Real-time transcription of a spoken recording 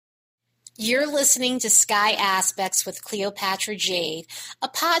You're listening to Sky Aspects with Cleopatra Jade, a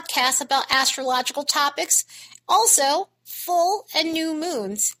podcast about astrological topics, also full and new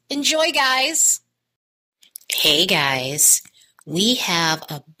moons. Enjoy, guys. Hey, guys. We have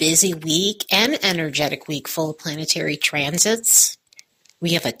a busy week and energetic week full of planetary transits.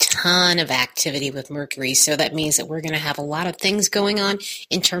 We have a ton of activity with Mercury, so that means that we're going to have a lot of things going on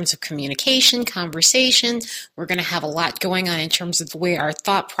in terms of communication, conversation. We're going to have a lot going on in terms of the way our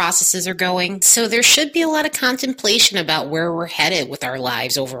thought processes are going. So there should be a lot of contemplation about where we're headed with our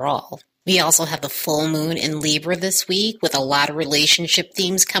lives overall. We also have the full moon in Libra this week with a lot of relationship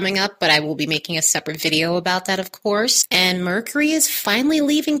themes coming up, but I will be making a separate video about that, of course. And Mercury is finally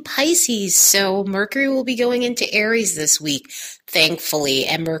leaving Pisces, so Mercury will be going into Aries this week, thankfully.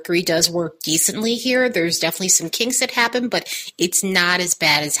 And Mercury does work decently here. There's definitely some kinks that happen, but it's not as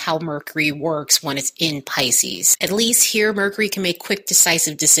bad as how Mercury works when it's in Pisces. At least here, Mercury can make quick,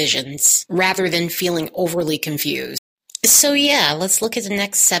 decisive decisions rather than feeling overly confused. So yeah, let's look at the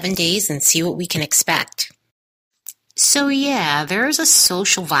next 7 days and see what we can expect. So yeah, there's a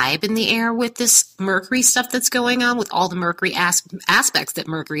social vibe in the air with this Mercury stuff that's going on with all the Mercury aspects that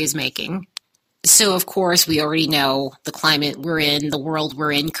Mercury is making. So of course, we already know the climate we're in, the world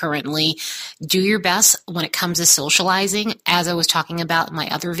we're in currently. Do your best when it comes to socializing, as I was talking about in my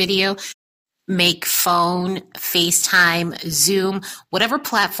other video. Make phone, FaceTime, Zoom, whatever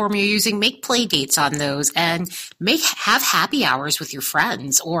platform you're using, make play dates on those and have happy hours with your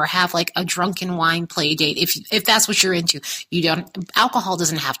friends or have like a drunken wine play date if that's what you're into. Alcohol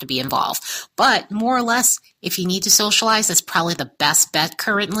doesn't have to be involved. But more or less, if you need to socialize, that's probably the best bet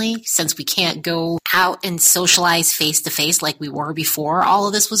currently since we can't go out and socialize face to face like we were before all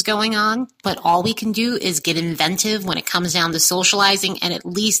of this was going on. But all we can do is get inventive when it comes down to socializing, and at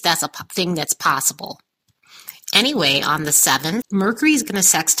least that's a thing that's possible. Anyway, on the 7th, Mercury is going to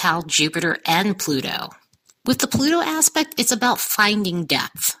sextile Jupiter and Pluto. With the Pluto aspect, it's about finding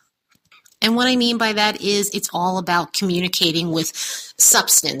depth. And what I mean by that is it's all about communicating with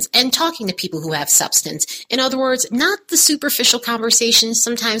substance and talking to people who have substance. In other words, not the superficial conversations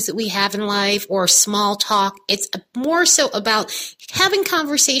sometimes that we have in life or small talk. It's more so about having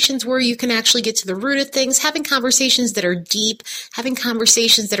conversations where you can actually get to the root of things, having conversations that are deep, having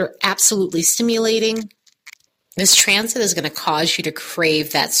conversations that are absolutely stimulating. This transit is going to cause you to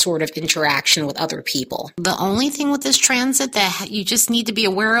crave that sort of interaction with other people. The only thing with this transit that you just need to be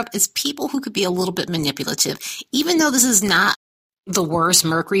aware of is people who could be a little bit manipulative. Even though this is not the worst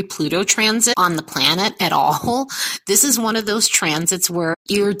Mercury-Pluto transit on the planet at all, this is one of those transits where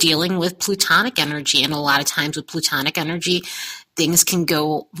you're dealing with Plutonic energy. And a lot of times with Plutonic energy, things can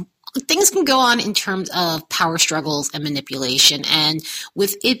go on in terms of power struggles and manipulation. And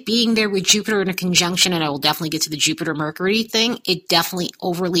with it being there with Jupiter in a conjunction, and I will definitely get to the Jupiter-Mercury thing, it definitely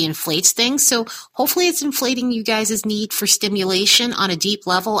overly inflates things. So hopefully it's inflating you guys' need for stimulation on a deep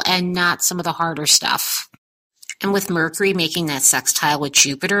level and not some of the harder stuff. And with Mercury making that sextile with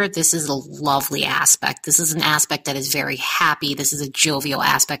Jupiter, this is a lovely aspect. This is an aspect that is very happy. This is a jovial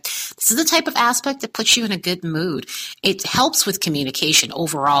aspect. This is the type of aspect that puts you in a good mood. It helps with communication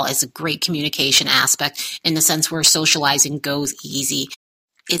overall as a great communication aspect in the sense where socializing goes easy.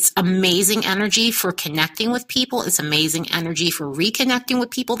 It's amazing energy for connecting with people. It's amazing energy for reconnecting with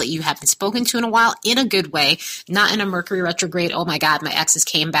people that you haven't spoken to in a while in a good way, not in a Mercury retrograde, oh my God, my exes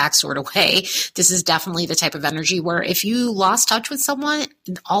came back sort of way. This is definitely the type of energy where if you lost touch with someone,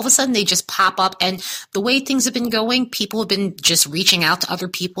 all of a sudden they just pop up. And the way things have been going, people have been just reaching out to other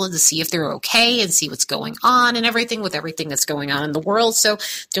people to see if they're okay and see what's going on and everything with everything that's going on in the world. So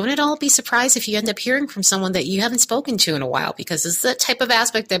don't at all be surprised if you end up hearing from someone that you haven't spoken to in a while, because it's that type of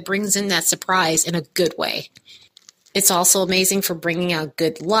aspect that brings in that surprise in a good way. It's also amazing for bringing out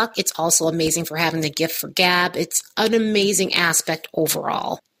good luck. It's also amazing for having the gift for gab. It's an amazing aspect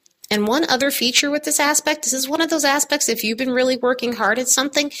overall. And one other feature with this aspect, this is one of those aspects, if you've been really working hard at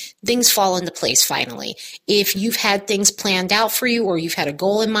something, things fall into place finally. If you've had things planned out for you or you've had a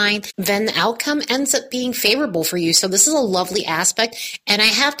goal in mind, then the outcome ends up being favorable for you. So this is a lovely aspect. And I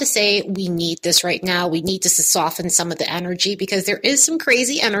have to say, we need this right now. We need this to soften some of the energy because there is some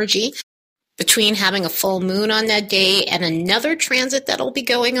crazy energy between having a full moon on that day and another transit that'll be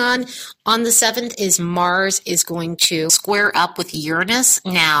going on the 7th is Mars is going to square up with Uranus.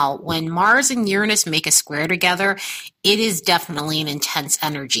 Now, when Mars and Uranus make a square together, it is definitely an intense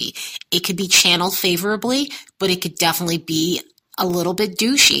energy. It could be channeled favorably, but it could definitely be a little bit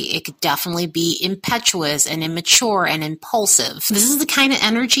douchey. It could definitely be impetuous and immature and impulsive. This is the kind of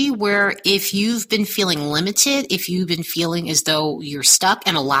energy where if you've been feeling limited, if you've been feeling as though you're stuck,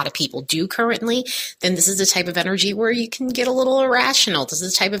 and a lot of people do currently, then this is the type of energy where you can get a little irrational. This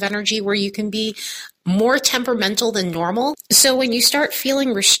is the type of energy where you can be more temperamental than normal. So when you start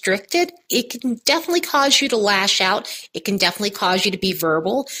feeling restricted, it can definitely cause you to lash out. It can definitely cause you to be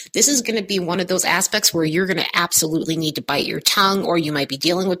verbal. This is going to be one of those aspects where you're going to absolutely need to bite your tongue, or you might be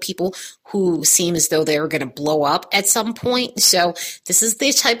dealing with people who seem as though they're going to blow up at some point. So this is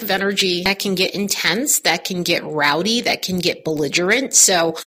the type of energy that can get intense, that can get rowdy, that can get belligerent.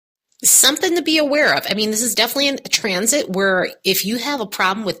 So something to be aware of. I mean, this is definitely a transit where if you have a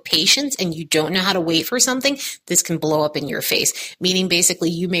problem with patience and you don't know how to wait for something, this can blow up in your face. Meaning basically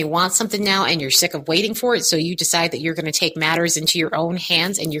you may want something now and you're sick of waiting for it. So you decide that you're going to take matters into your own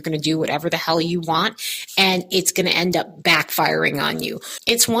hands and you're going to do whatever the hell you want. And it's going to end up backfiring on you.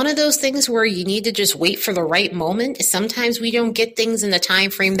 It's one of those things where you need to just wait for the right moment. Sometimes we don't get things in the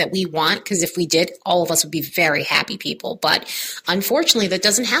time frame that we want, because if we did, all of us would be very happy people. But unfortunately, that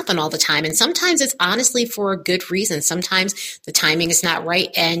doesn't happen all the time. And sometimes it's honestly for a good reason. Sometimes the timing is not right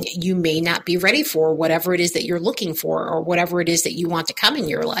and you may not be ready for whatever it is that you're looking for or whatever it is that you want to come in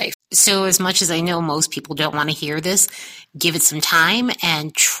your life. So as much as I know most people don't want to hear this, give it some time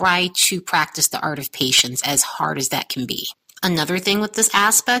and try to practice the art of patience, as hard as that can be. Another thing with this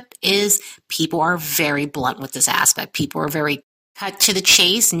aspect is people are very blunt with this aspect. People are very cut to the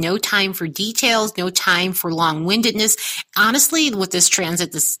chase, no time for details, no time for long-windedness. Honestly, with this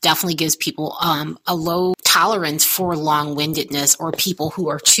transit, this definitely gives people a low tolerance for long-windedness or people who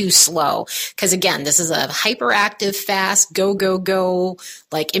are too slow. Because again, this is a hyperactive, fast, go,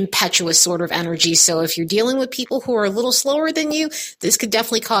 like impetuous sort of energy. So if you're dealing with people who are a little slower than you, this could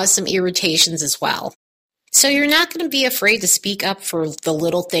definitely cause some irritations as well. So you're not going to be afraid to speak up for the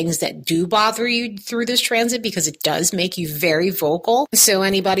little things that do bother you through this transit, because it does make you very vocal. So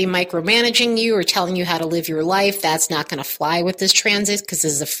anybody micromanaging you or telling you how to live your life, that's not going to fly with this transit, because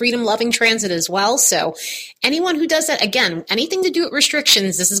this is a freedom-loving transit as well. So anyone who does that, again, anything to do with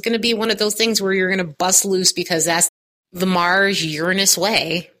restrictions, this is going to be one of those things where you're going to bust loose, because that's the Mars-Uranus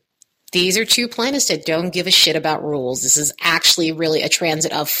way. These are two planets that don't give a shit about rules. This is actually really a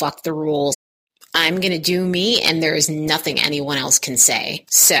transit of fuck the rules. I'm going to do me, and there is nothing anyone else can say.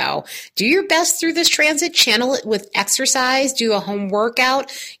 So do your best through this transit. Channel it with exercise. Do a home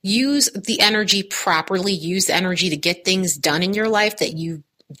workout. Use the energy properly. Use the energy to get things done in your life that you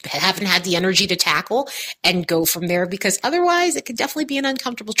haven't had the energy to tackle, and go from there, because otherwise it could definitely be an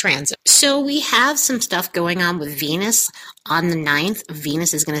uncomfortable transit. So we have some stuff going on with Venus. On the 9th,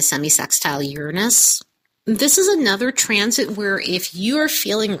 Venus is going to semi-sextile Uranus. This is another transit where if you are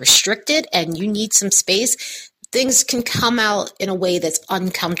feeling restricted and you need some space, things can come out in a way that's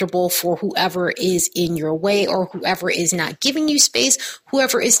uncomfortable for whoever is in your way, or whoever is not giving you space,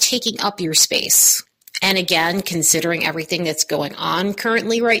 whoever is taking up your space. And again, considering everything that's going on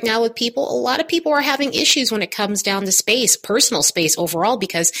currently right now with people, a lot of people are having issues when it comes down to space, personal space overall,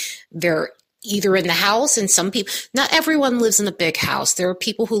 because they're either in the house, and some people, not everyone lives in a big house. There are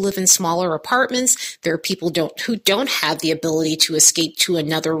people who live in smaller apartments. There are people who don't have the ability to escape to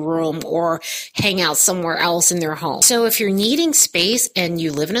another room or hang out somewhere else in their home. So if you're needing space and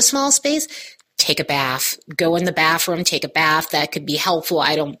you live in a small space, take a bath. Go in the bathroom, take a bath. That could be helpful.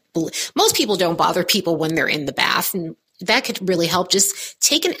 Most people don't bother people when they're in the bath, and that could really help. Just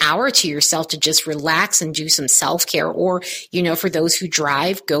take an hour to yourself to just relax and do some self-care. Or, for those who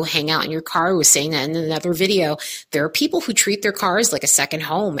drive, go hang out in your car. I was saying that in another video. There are people who treat their cars like a second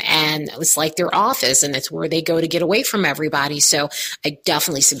home, and it's like their office, and it's where they go to get away from everybody. So I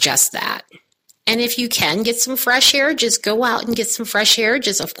definitely suggest that. And if you can get some fresh air, just go out and get some fresh air.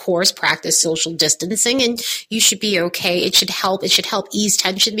 Just, of course, practice social distancing, and you should be okay. It should help ease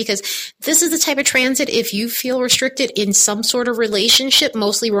tension, because this is the type of transit, if you feel restricted in some sort of relationship,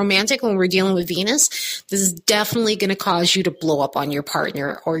 mostly romantic when we're dealing with Venus, this is definitely going to cause you to blow up on your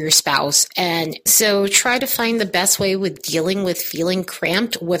partner or your spouse. And so try to find the best way with dealing with feeling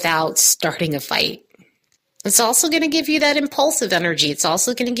cramped without starting a fight. It's also going to give you that impulsive energy. It's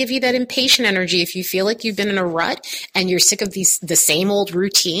also going to give you that impatient energy. If you feel like you've been in a rut and you're sick of the same old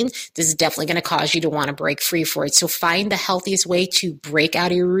routine, this is definitely going to cause you to want to break free for it. So find the healthiest way to break out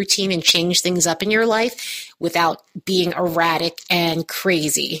of your routine and change things up in your life without being erratic and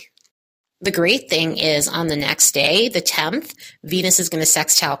crazy. The great thing is, on the next day, the 10th, Venus is going to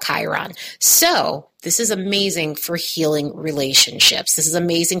sextile Chiron. So this is amazing for healing relationships. This is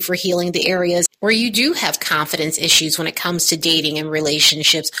amazing for healing the areas where you do have confidence issues when it comes to dating and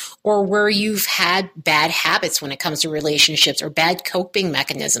relationships, or where you've had bad habits when it comes to relationships or bad coping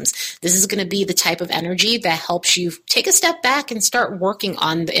mechanisms. This is going to be the type of energy that helps you take a step back and start working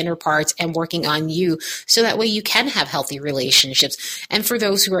on the inner parts and working on you, so that way you can have healthy relationships. And for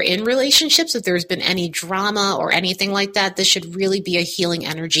those who are in relationships, if there's been any drama or anything like that, this should really be a healing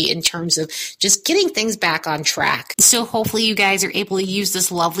energy in terms of just getting things back on track. So hopefully you guys are able to use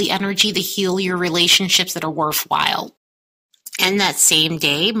this lovely energy to heal your relationships that are worthwhile. And that same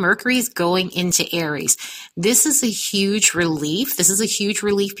day, Mercury's going into Aries. This is a huge relief. This is a huge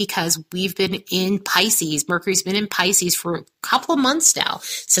relief because we've been in Pisces. Mercury's been in Pisces for a couple of months now,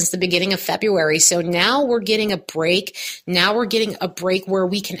 since the beginning of February. So now we're getting a break. Now we're getting a break where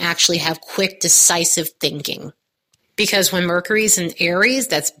we can actually have quick, decisive thinking. Because when Mercury's in Aries,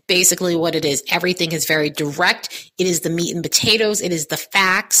 that's basically what it is. Everything is very direct. It is the meat and potatoes. It is the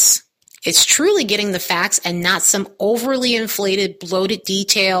facts. It's truly getting the facts and not some overly inflated, bloated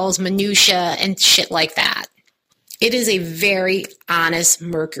details, minutia, and shit like that. It is a very honest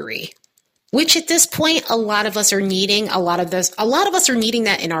Mercury, which at this point, a lot of us are needing. A lot of us are needing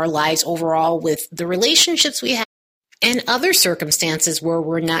that in our lives overall, with the relationships we have and other circumstances where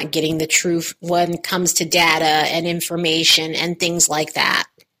we're not getting the truth when it comes to data and information and things like that.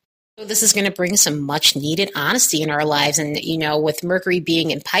 So this is going to bring some much needed honesty in our lives. And, with Mercury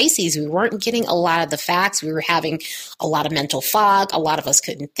being in Pisces, we weren't getting a lot of the facts. We were having a lot of mental fog. A lot of us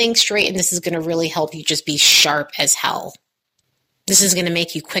couldn't think straight. And this is going to really help you just be sharp as hell. This is going to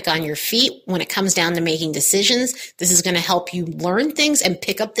make you quick on your feet when it comes down to making decisions. This is going to help you learn things and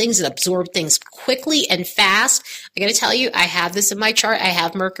pick up things and absorb things quickly and fast. I got to tell you, I have this in my chart. I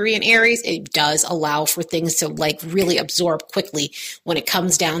have Mercury in Aries. It does allow for things to really absorb quickly when it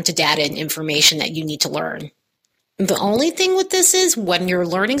comes down to data and information that you need to learn. The only thing with this is when you're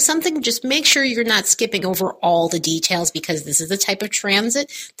learning something, just make sure you're not skipping over all the details, because this is the type of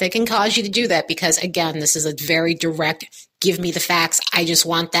transit that can cause you to do that. Because again, this is a very direct, give me the facts. I just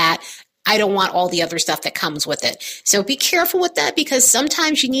want that. I don't want all the other stuff that comes with it. So be careful with that, because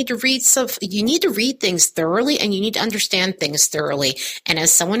sometimes you need to read stuff. You need to read things thoroughly, and you need to understand things thoroughly. And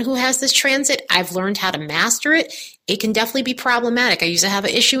as someone who has this transit, I've learned how to master it. It can definitely be problematic. I used to have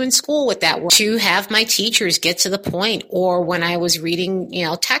an issue in school with that, to have my teachers get to the point, or when I was reading,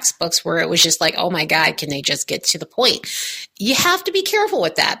 textbooks where it was just like, oh my God, can they just get to the point? You have to be careful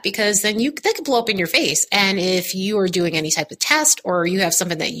with that, because then they could blow up in your face. And if you are doing any type of test, or you have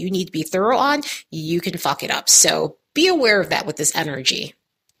something that you need to be thorough on, you can fuck it up. So be aware of that with this energy,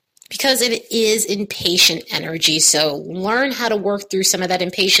 because it is impatient energy. So learn how to work through some of that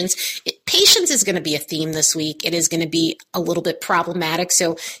impatience. Patience is going to be a theme this week. It is going to be a little bit problematic.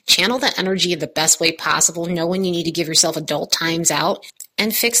 So channel that energy in the best way possible. Know when you need to give yourself adult times out,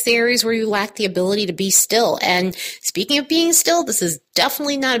 and fix the areas where you lack the ability to be still. And speaking of being still, this is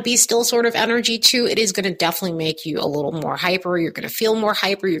definitely not a be still sort of energy too. It is going to definitely make you a little more hyper. You're going to feel more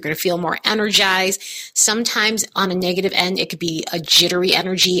hyper. You're going to feel more energized. Sometimes on a negative end, it could be a jittery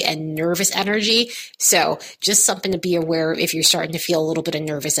energy and nervous energy. So just something to be aware of if you're starting to feel a little bit of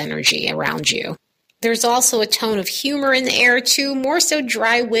nervous energy around you. There's also a tone of humor in the air too, more so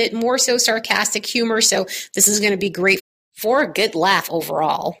dry wit, more so sarcastic humor. So this is going to be great for a good laugh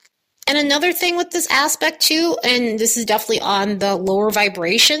overall. And another thing with this aspect too, and this is definitely on the lower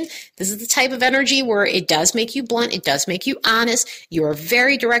vibration, this is the type of energy where it does make you blunt, it does make you honest, you are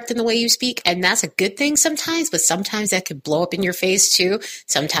very direct in the way you speak, and that's a good thing sometimes, but sometimes that could blow up in your face too.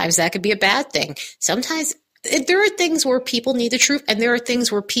 Sometimes that could be a bad thing. Sometimes there are things where people need the truth, and there are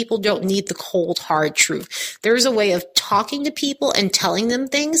things where people don't need the cold, hard truth. There's a way of talking to people and telling them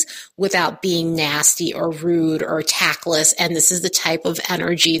things without being nasty or rude or tactless. And this is the type of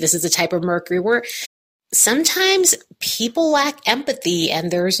energy, this is the type of Mercury where sometimes people lack empathy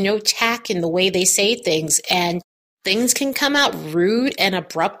and there's no tact in the way they say things, and things can come out rude and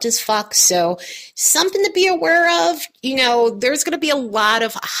abrupt as fuck. So something to be aware of. There's going to be a lot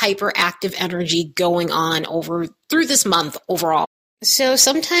of hyperactive energy going on through this month overall. So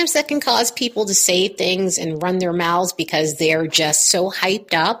sometimes that can cause people to say things and run their mouths because they're just so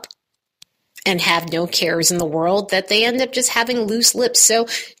hyped up and have no cares in the world that they end up just having loose lips. So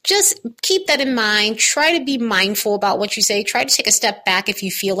just keep that in mind. Try to be mindful about what you say. Try to take a step back if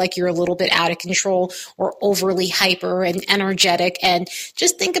you feel like you're a little bit out of control or overly hyper and energetic, and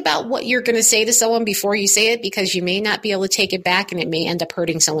just think about what you're going to say to someone before you say it, because you may not be able to take it back and it may end up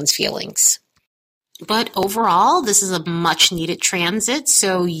hurting someone's feelings. But overall, this is a much needed transit,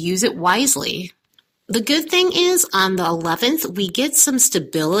 so use it wisely. The good thing is on the 11th, we get some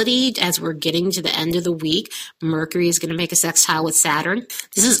stability as we're getting to the end of the week. Mercury is going to make a sextile with Saturn.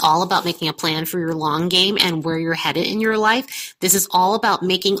 This is all about making a plan for your long game and where you're headed in your life. This is all about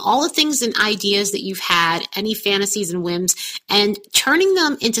making all the things and ideas that you've had, any fantasies and whims, and turning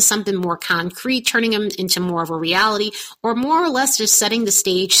them into something more concrete, turning them into more of a reality, or more or less just setting the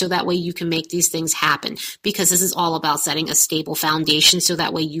stage so that way you can make these things happen. Because this is all about setting a stable foundation so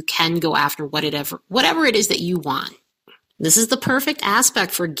that way you can go after whatever it is that you want. This is the perfect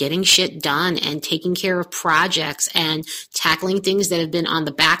aspect for getting shit done and taking care of projects and tackling things that have been on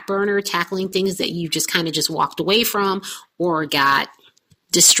the back burner, tackling things that you just kind of just walked away from or got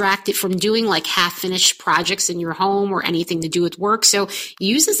distracted from doing, like half-finished projects in your home or anything to do with work. So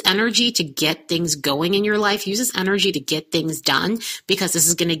use this energy to get things going in your life. Use this energy to get things done because this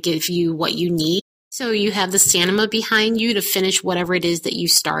is going to give you what you need. So you have the stamina behind you to finish whatever it is that you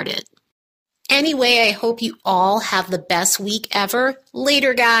started. Anyway, I hope you all have the best week ever.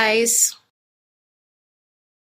 Later, guys.